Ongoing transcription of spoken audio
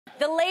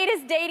The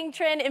latest dating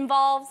trend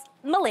involves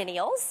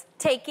millennials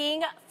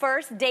taking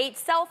first date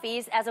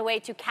selfies as a way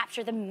to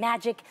capture the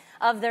magic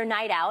of their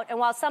night out. And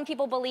while some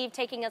people believe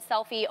taking a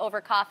selfie over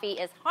coffee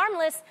is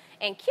harmless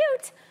and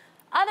cute,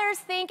 others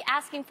think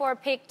asking for a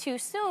pic too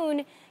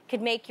soon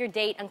could make your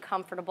date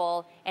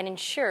uncomfortable and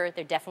ensure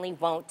there definitely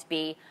won't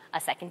be a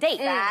second date.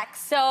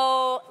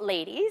 So,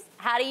 ladies,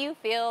 how do you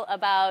feel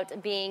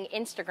about being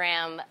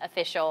Instagram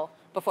official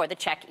before the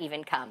check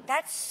even comes?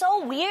 That's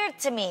so weird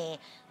to me.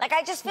 Like,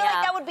 I just feel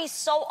like that would be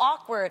so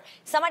awkward.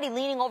 Somebody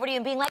leaning over to you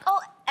and being like,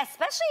 oh,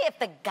 especially if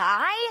the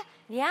guy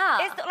is,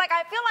 like,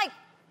 I feel like,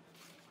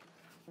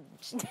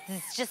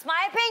 it's just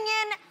my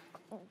opinion,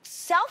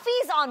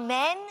 selfies on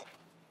men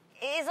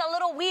is a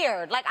little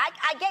weird. Like,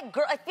 I get,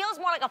 it feels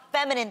more like a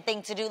feminine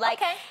thing to do. Like,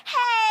 hey,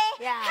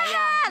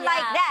 like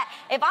that.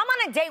 If I'm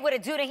on a date with a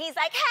dude and he's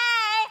like,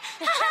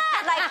 hey,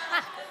 like,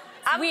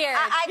 weird.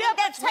 I think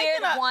that's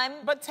weird,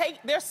 But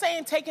they're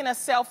saying taking a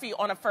selfie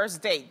on a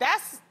first date.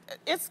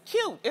 It's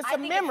cute. It's a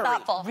memory. It's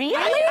thoughtful. Really?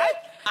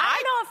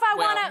 I don't know if I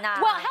want to.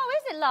 Nah. Well, how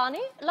is it, Lonnie?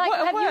 Like,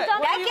 have you done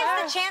that?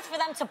 That Gives the chance for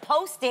them to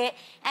post it,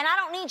 and I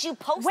don't need you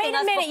posting Wait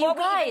a minute, before you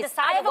guys. we even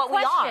decide I have what a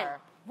question. we are.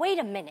 Wait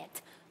a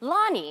minute.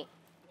 Lonnie,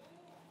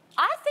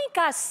 I think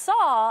I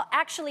saw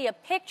actually a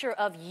picture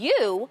of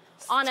you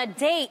on a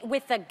date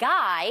with a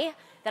guy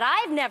that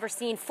I've never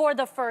seen for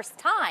the first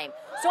time.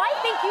 So I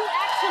think you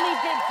actually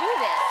did do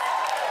this.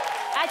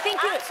 I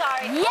think you... I'm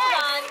sorry. Yes,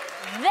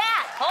 Hold on.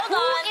 that. Hold on.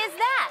 Who is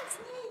that?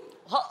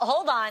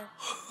 Hold on.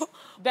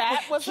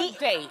 That was a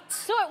date.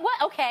 So what?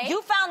 Okay.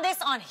 You found this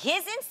on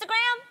his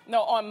Instagram?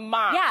 No, on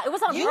mine. Yeah, it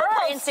was on her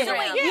posted it.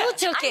 Instagram. Wait, You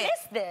took I it.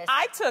 missed this.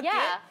 I took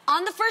it.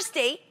 On the first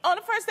date? On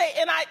the first date,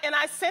 and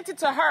I sent it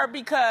to her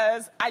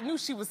because I knew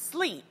she was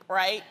asleep,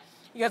 right?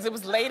 Because it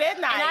was late at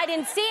night. And I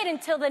didn't see it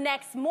until the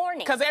next morning.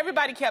 Because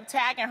everybody kept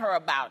tagging her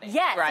about it.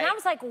 Yes, right? and I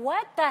was like,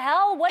 what the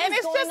hell? What is going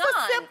on? And it's just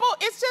a simple,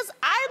 it's just,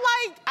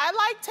 I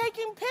like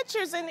taking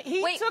pictures, and he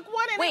took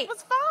one, and it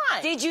was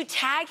fine. Did you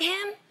tag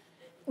him?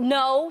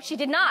 No, she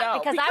did not, No,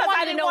 because I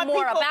wanted to didn't know want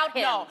more people, about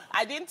him. No,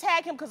 I didn't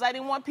tag him because I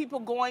didn't want people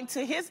going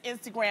to his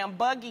Instagram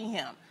bugging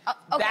him.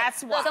 Okay.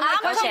 That's why. So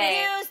I'm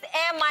confused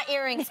and my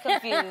earrings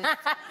confused.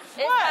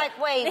 It's like,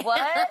 wait,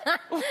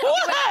 what?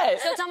 What?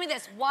 So tell me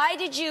this,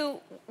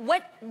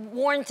 what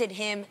warranted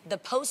him the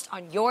post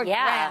on your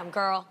gram,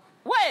 girl?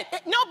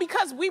 What? No,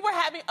 because we were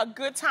having a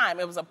good time.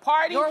 It was a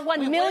party. Your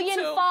 1 million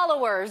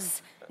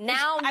followers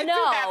now I know.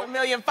 do have 1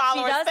 million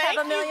followers. She does Thank have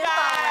 1 million you guys.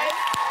 followers.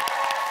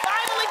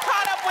 Finally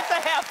caught up with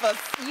the heifers.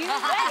 You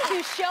went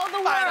to show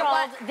the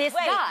world this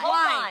guy. Hold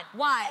on.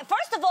 Why?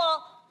 First of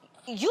all,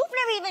 you've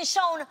never even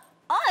shown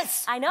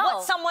us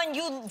what someone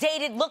you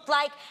dated looked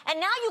like, and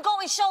now you go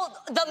and show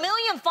the 1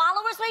 million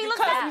followers what he looks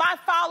like. Because my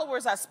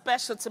followers are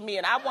special to me,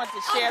 and I want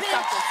to share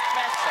something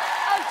special.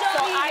 Oh, don't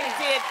so even. I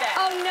did that.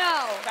 Oh,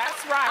 no.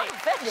 That's right. I'm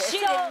offended. She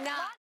did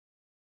not.